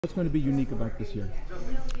What's going to be unique about this year?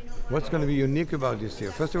 What's going to be unique about this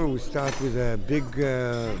year? First of all, we start with a big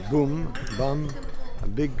a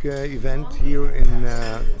big event here in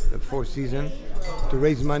the Four Seasons to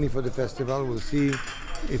raise money for the festival. We'll see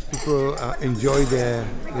if people enjoy the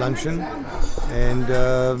luncheon, and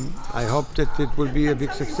I hope that it will be a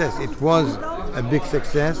big success. It was a big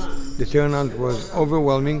success. The turnout was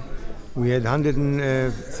overwhelming. We had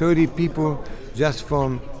 130 people just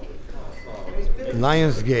from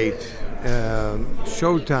Lionsgate,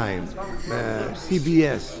 Showtime,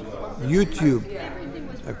 CBS, YouTube,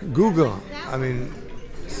 Google, I mean,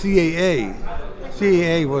 CAA.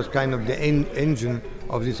 CAA was kind of the engine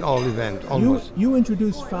of this whole event, almost. You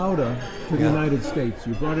introduced Fauda to the United States.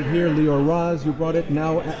 You brought it here, Lior Raz, you brought it,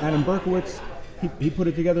 now Adam Berkowitz, he put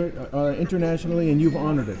it together internationally, and you've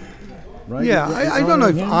honored it. Right? Yeah, I don't know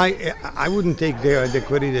if I wouldn't take the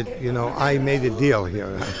credit that, you know, I made a deal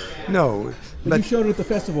here. No. But you showed it at the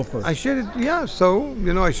festival first. I showed it, yeah. So,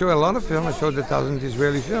 you know, I show a lot of films. I showed 1,000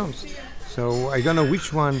 Israeli films. So I don't know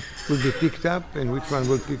which one will be picked up and which one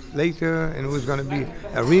will be picked later and who's going to be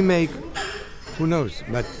a remake. Who knows?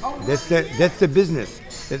 But that's the business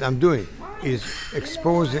that I'm doing, is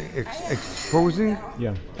exposing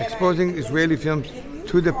Israeli films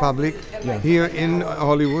to the public here in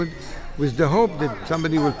Hollywood, with the hope that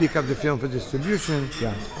somebody will pick up the film for distribution.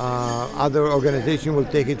 Other organization will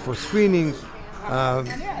take it for screenings.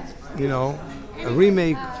 You know, a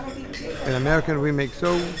remake, an American remake.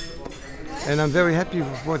 So, and I'm very happy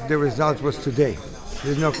with what the result was today.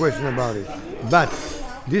 There's no question about it. But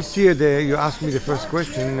this year, you asked me the first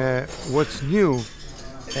question, what's new?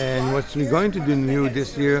 And what we're going to do new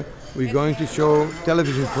this year, we're going to show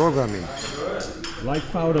television programming. Like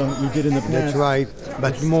Fauda, you did in the past. That's right,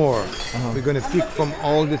 but more. We're going to pick from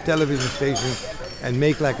all the television stations and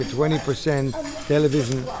make like a 20%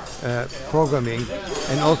 television programming.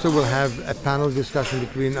 And also we'll have a panel discussion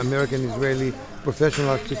between American and Israeli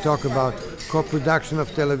professionals to talk about co-production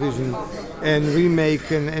of television and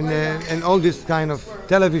remake and all this kind of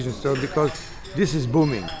television stuff, because this is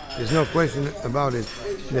booming. There's no question about it.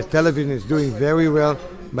 The television is doing very well.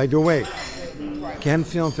 By the way, Cannes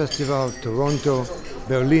Film Festival, Toronto,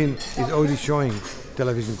 Berlin is already showing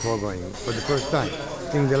television programming for the first time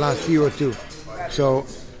in the last year or two. So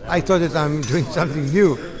I thought that I'm doing something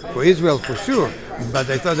new for Israel for sure, but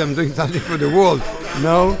I thought I'm doing something for the world.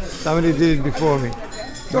 No, somebody did it before me.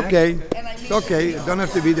 It's okay. It's okay. You don't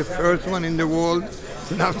have to be the first one in the world.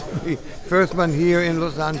 You have to be first one here in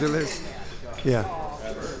Los Angeles. Yeah.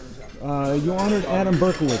 You honored Adam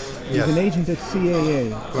Berkowitz. He's an agent at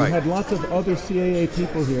CAA. Right. You had lots of other CAA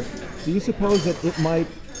people here. Do you suppose that it might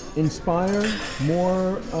inspire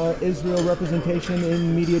more Israel representation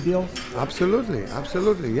in media deals? Absolutely,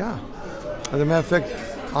 absolutely, yeah. As a matter of fact,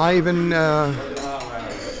 I even a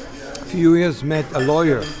few years met a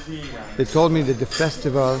lawyer that told me that the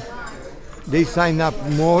festival, they sign up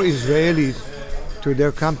more Israelis to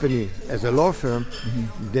their company as a law firm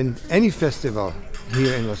than any festival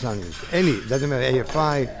here in Los Angeles. Any, doesn't matter,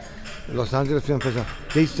 AFI, Los Angeles Film Festival.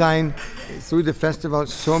 They sign through the festival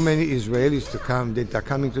so many Israelis to come that are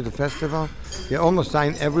coming to the festival. They almost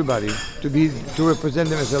sign everybody to represent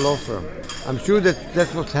them as a law firm. I'm sure that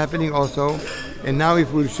that's what's happening also. And now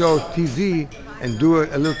if we'll show TV and do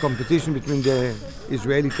a little competition between the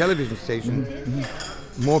Israeli television stations,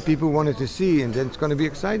 more people wanted to see, and then it's going to be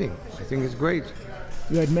exciting. I think it's great.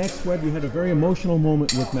 You had Max Webb. You had a very emotional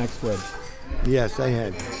moment with Max Webb. Yes, I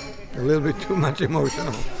had. A little bit too much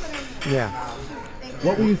emotional. Yeah.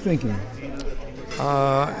 What were you thinking?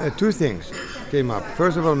 Two things came up.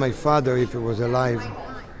 First of all, my father, if he was alive,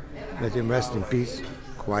 let him rest in peace,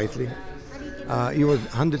 quietly. He was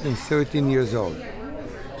 113 years old.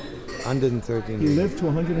 113 He lived to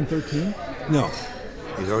 113? No.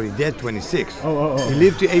 He's already dead, 26. Oh. He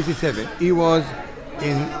lived to 87. He was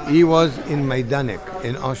in Majdanek,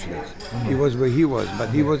 in Auschwitz. He was where he was, but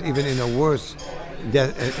he was even in a worse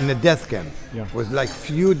in a death camp. It was like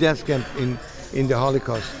few death camps in the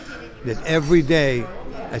Holocaust, that every day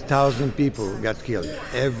 1,000 people got killed.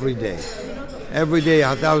 Every day. Every day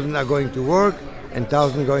 1,000 are going to work and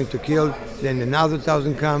 1,000 going to kill. Then another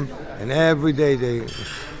 1,000 come, and every day they,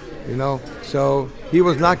 you know. So he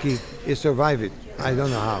was lucky. He survived it. I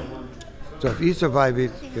don't know how. So if he survived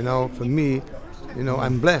it, you know, for me, you know,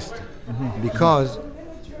 I'm blessed. Because,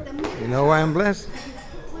 you know why I'm blessed?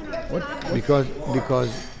 Because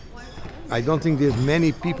I don't think there's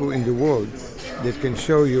many people in the world that can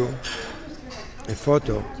show you a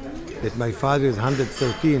photo that my father is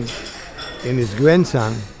 113 and his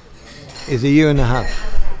grandson is a year and a half.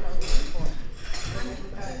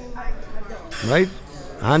 Right?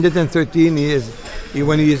 113 years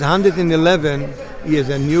When he is 111, he has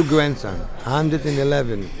a new grandson.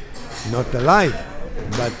 111, not alive,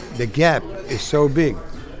 but the gap is so big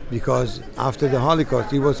because after the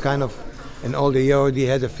Holocaust, he was kind of an older. He already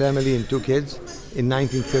had a family and 2 kids in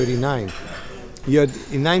 1939.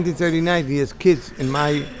 In 1939, he has kids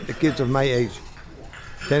the kids of my age,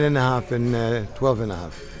 10 and a half and 12 and a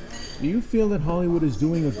half. Do you feel that Hollywood is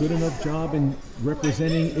doing a good enough job in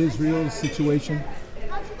representing Israel's situation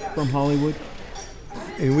from Hollywood?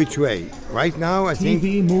 In which way? Right now, I think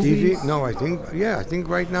movies? TV. No, I think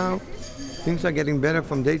right now things are getting better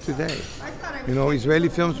from day to day. You know, Israeli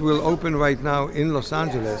films will open right now in Los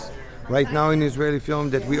Angeles. Right now, in Israeli film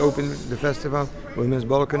that we open the festival, Women's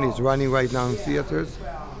Balkan is running right now in theaters,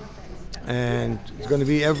 and it's going to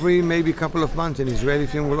be every maybe couple of months an Israeli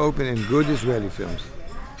film will open, and good Israeli films.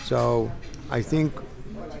 So I think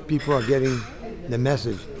people are getting the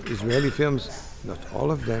message. Israeli films, not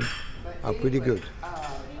all of them, are pretty good.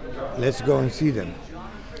 Let's go and see them.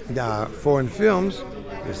 There are foreign films,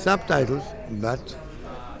 the subtitles, but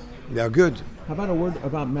they are good. How about a word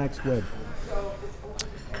about Max Webb?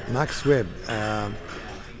 Max Webb.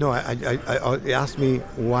 No, I asked me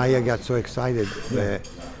why I got so excited.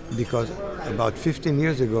 Because about 15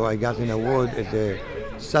 years ago, I got an award at the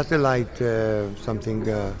satellite the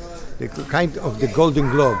kind of the Golden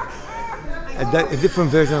Globe, a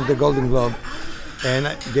different version of the Golden Globe. And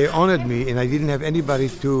they honored me, and I didn't have anybody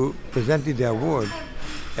to present me the award.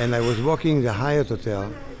 And I was walking in the Hyatt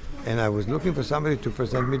Hotel, and I was looking for somebody to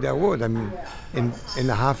present me the award. I mean, in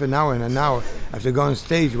a half an hour, I have to go on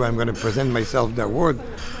stage where I'm going to present myself the award.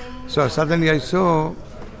 So suddenly I saw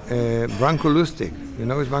Branko Lustig. You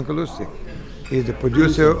know who's Branko Lustig? He's the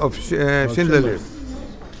producer of Schindler's List.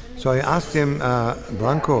 So I asked him,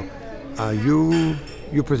 Branko, are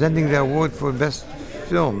you presenting the award for best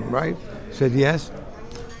film, right? He said, yes.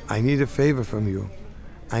 I need a favor from you.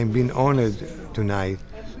 I'm being honored tonight,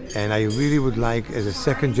 and I really would like, as a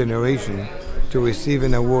second generation, to receive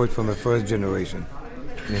an award from a first generation.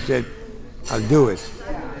 And I said, I'll do it.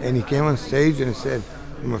 And he came on stage and said,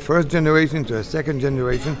 from a first generation to a second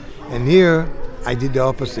generation, and here I did the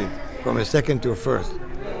opposite, from a second to a first.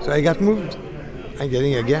 So I got moved. I'm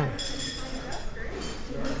getting again.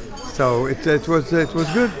 So it was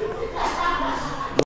good.